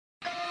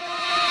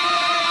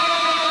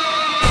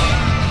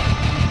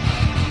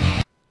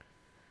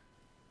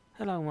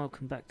Hello and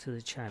welcome back to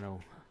the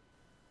channel.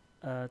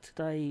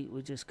 Today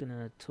we're just going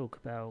to talk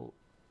about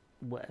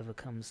whatever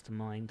comes to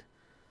mind,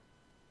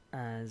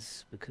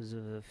 as because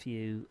of a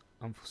few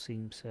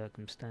unforeseen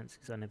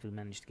circumstances I never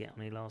managed to get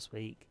on here last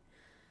week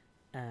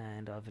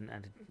and I haven't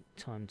had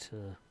time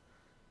to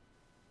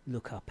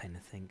look up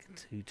anything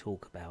to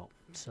talk about.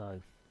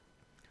 So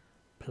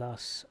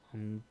plus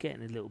I'm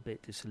getting a little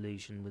bit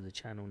disillusioned with the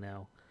channel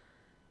now,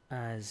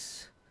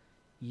 as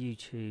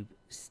YouTube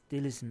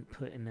still isn't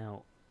putting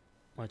out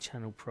my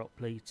channel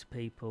properly to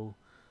people.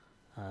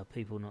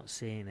 People not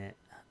seeing it,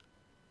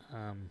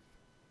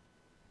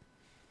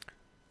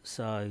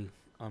 so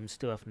I'm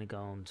still having to go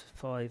on to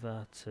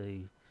Fiverr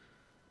to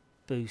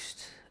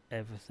boost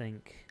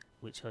everything,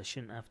 which I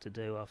shouldn't have to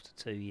do after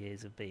 2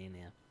 years of being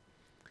here.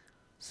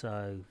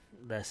 So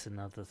that's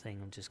another thing.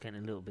 I'm just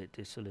getting a little bit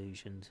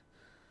disillusioned.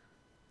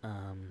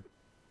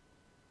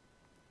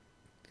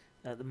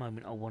 At the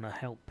moment I want to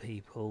help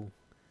people,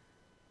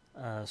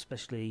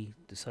 especially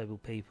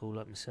disabled people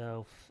like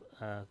myself,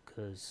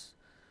 because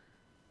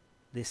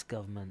this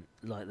government,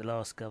 like the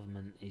last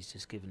government, is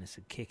just giving us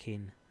a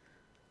kicking.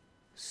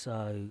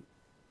 So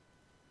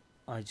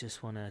I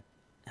just want to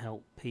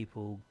help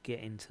people get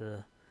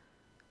into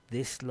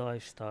this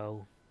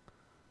lifestyle,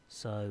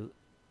 so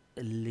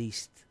at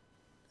least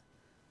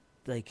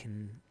they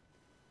can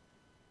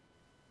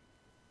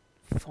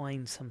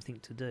find something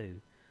to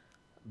do,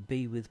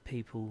 be with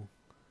people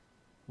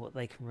what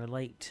they can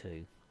relate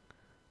to.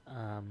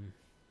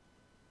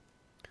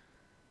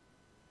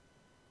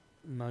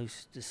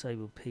 Most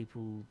disabled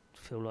people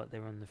feel like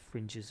they're on the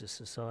fringes of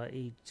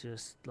society,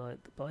 just like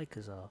the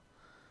bikers are.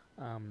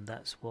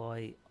 That's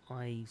why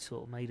I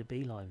sort of made a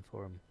beeline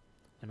for them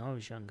when I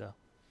was younger.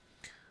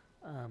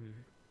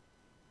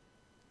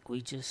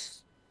 We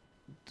just,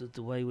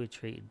 the way we're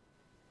treated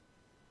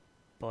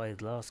by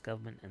the last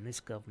government and this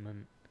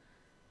government,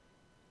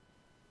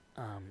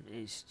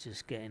 it's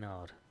just getting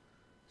hard.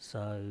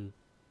 So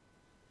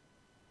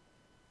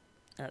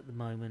at the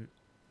moment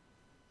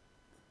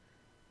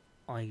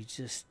I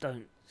just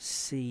don't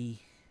see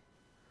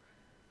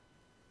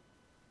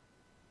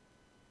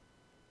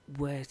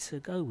where to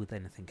go with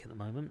anything at the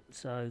moment.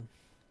 So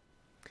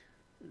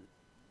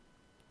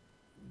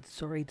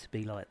sorry to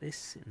be like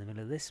this in the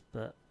middle of this,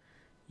 but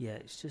yeah,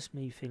 it's just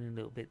me feeling a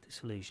little bit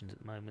disillusioned at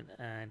the moment,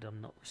 and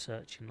I'm not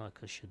researching like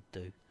I should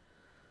do,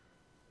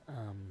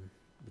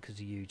 because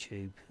of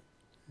YouTube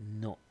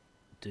not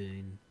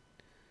doing,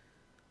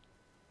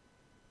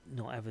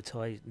 not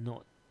advertising,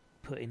 not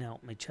putting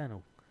out my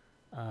channel.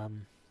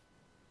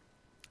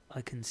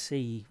 I can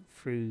see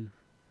through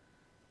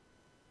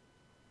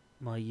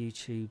my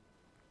YouTube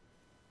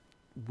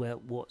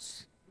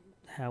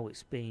how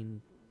it's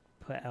being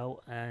put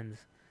out, and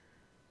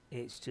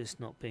it's just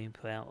not being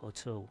put out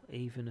at all.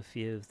 Even a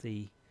few of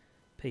the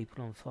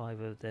people on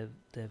Fiverr,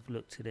 they've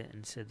looked at it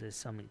and said there's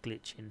something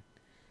glitching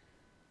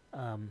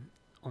on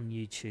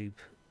YouTube,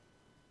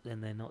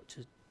 and they're not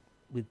just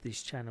with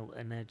this channel,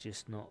 and they're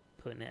just not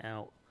putting it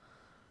out.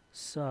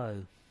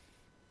 So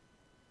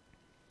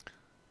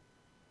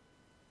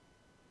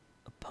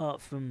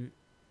apart from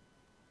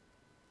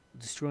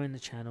destroying the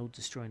channel,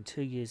 destroying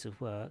 2 years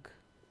of work,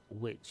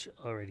 which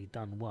I already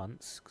done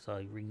once because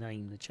I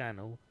renamed the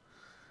channel,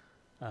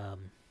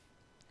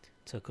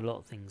 took a lot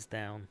of things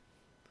down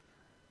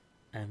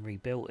and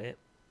rebuilt it,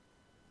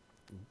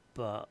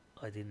 but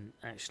I didn't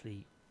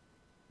actually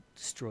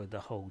destroy the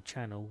whole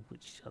channel,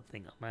 which I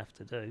think I'm going to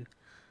have to do.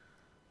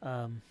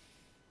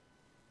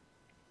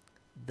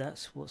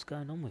 That's what's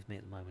going on with me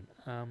at the moment.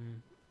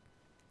 And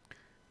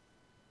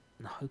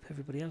I hope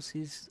everybody else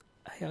is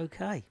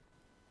a-okay.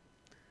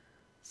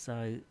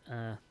 So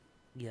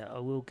yeah, I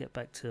will get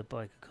back to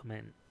biker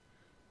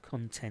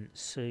content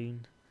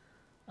soon,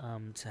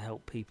 to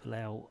help people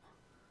out.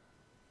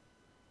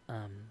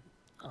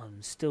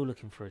 I'm still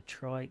looking for a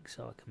trike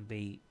so I can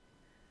be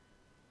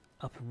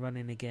up and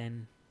running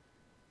again,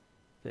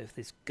 but if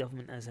this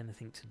government has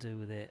anything to do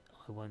with it,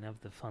 I won't have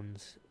the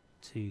funds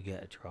to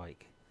get a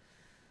trike.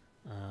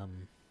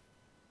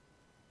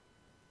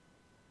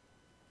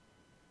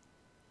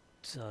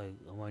 So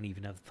I won't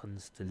even have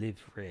funds to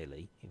live,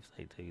 really,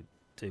 if they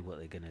do what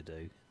they're going to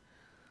do.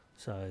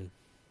 So,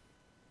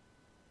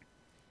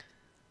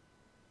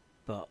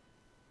 but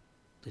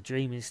the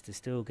dream is to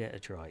still get a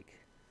trike,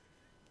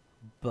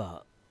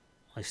 but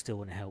I still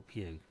want to help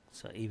you.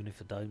 So even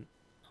if I don't,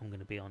 I'm going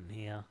to be on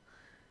here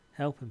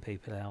helping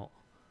people out,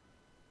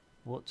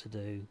 what to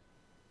do,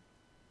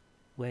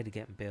 where to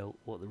get them built,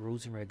 what the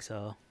rules and regs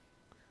are.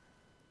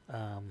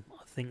 I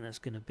think that's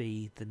going to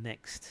be the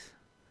next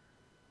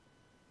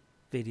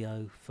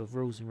video for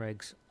rules and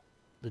regs,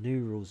 the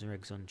new rules and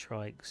regs on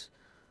trikes.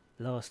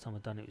 Last time I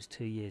done it was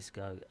 2 years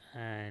ago,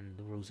 and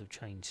the rules have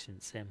changed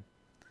since then.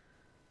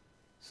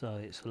 So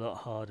it's a lot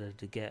harder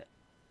to get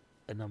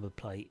a number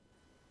plate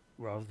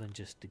rather than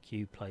just the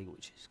Q plate,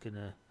 which is going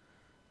to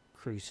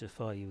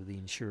crucify you with the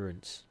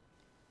insurance.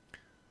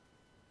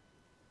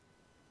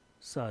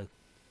 So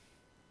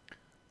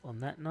on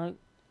that note,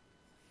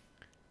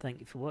 thank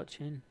you for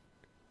watching.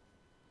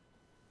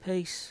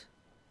 Peace.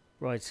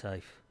 Ride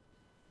safe.